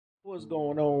What's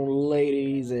going on,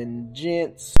 ladies and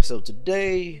gents? So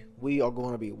today we are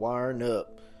going to be wiring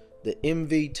up the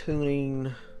MV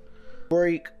Tuning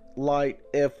brake light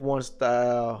F1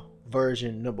 style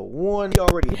version number 1. He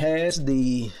already has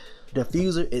the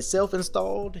diffuser itself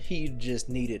installed. He just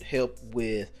needed help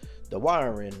with the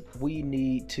wiring. We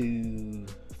need to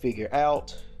figure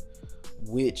out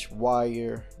which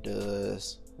wire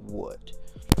does what.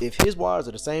 If his wires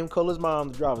are the same color as mine on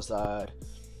the driver's side,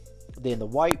 then the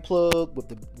white plug with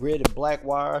the red and black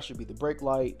wire should be the brake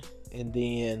light, and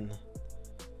then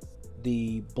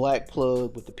the black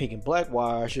plug with the pink and black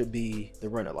wire should be the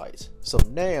running lights. So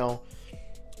now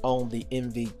on the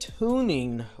MV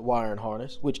Tuning wiring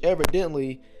harness, which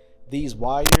evidently these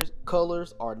wires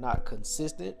colors are not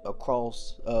consistent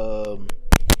across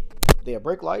their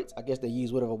brake lights. I guess they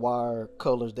use whatever wire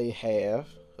colors they have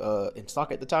in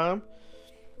stock at the time.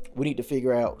 We need to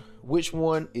figure out which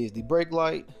one is the brake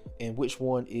light and which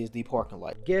one is the parking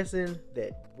light. Guessing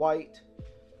that white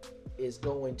is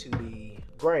going to be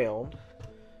ground,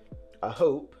 I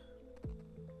hope.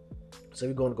 So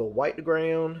we're going to go white to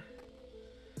ground,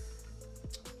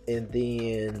 and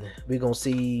then we're going to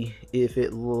see if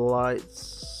it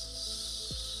lights.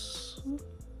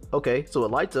 Okay, so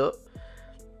it lights up.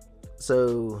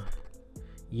 So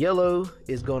yellow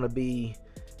is going to be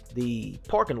the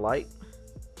parking light.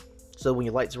 So when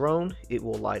your lights are on, it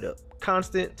will light up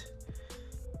constant.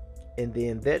 And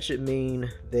then that should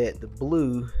mean that the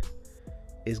blue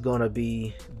is gonna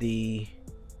be the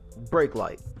brake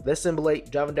light. Let's simulate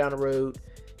driving down the road,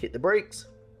 hit the brakes.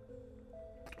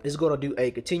 It's gonna do a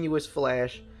continuous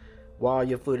flash while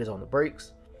your foot is on the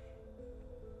brakes.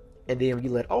 And then when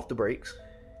you let off the brakes,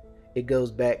 it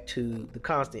goes back to the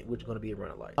constant, which is gonna be a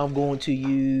running light. I'm going to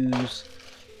use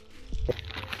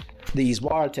these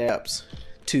wire taps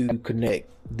to connect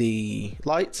the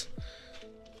lights,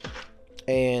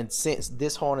 and since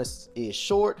this harness is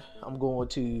short, I'm going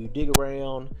to dig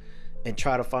around and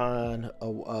try to find a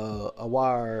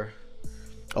wire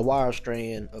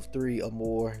strand of 3 or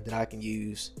more that I can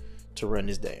use to run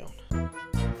this down.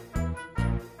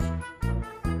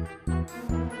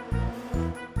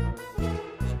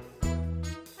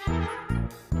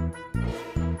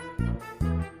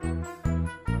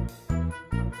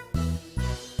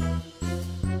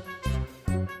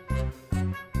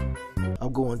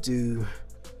 I'm going to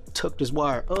tuck this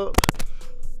wire up,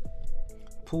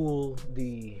 pull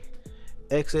the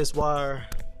excess wire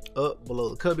up below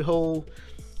the cubby hole,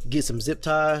 get some zip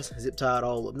ties, zip tie it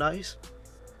all up nice.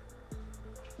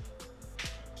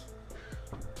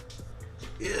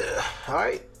 Yeah, all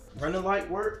right, running light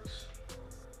works,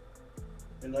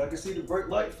 and I can see the brake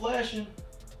light flashing.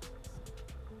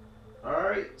 All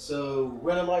right, so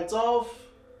running lights off.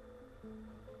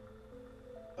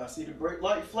 I see the brake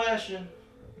light flashing.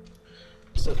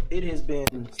 So it has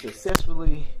been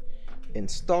successfully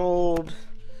installed.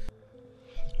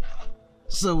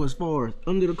 So as far as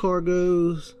under the car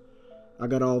goes, I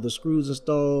got all the screws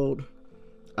installed.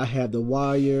 I have the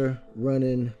wire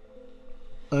running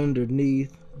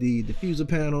underneath the diffuser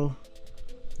panel.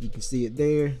 You can see it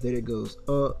there, that it goes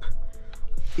up.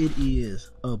 It is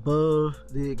above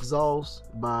the exhaust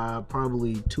by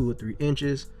probably 2 or 3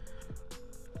 inches.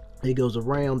 It goes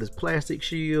around this plastic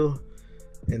shield,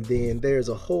 and then there's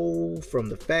a hole from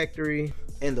the factory.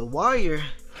 And the wire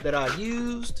that I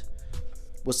used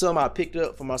was some I picked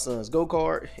up for my son's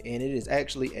go-kart, and it is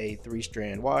actually a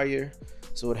 3-strand wire.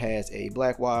 So it has a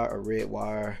black wire, a red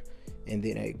wire, and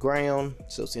then a ground.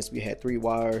 So since we had 3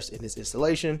 wires in this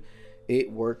installation,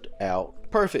 it worked out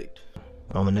perfect.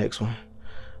 On the next one,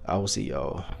 I will see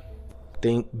y'all.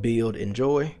 Think, build,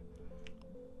 enjoy.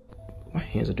 My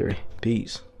hands are dirty.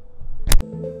 Peace.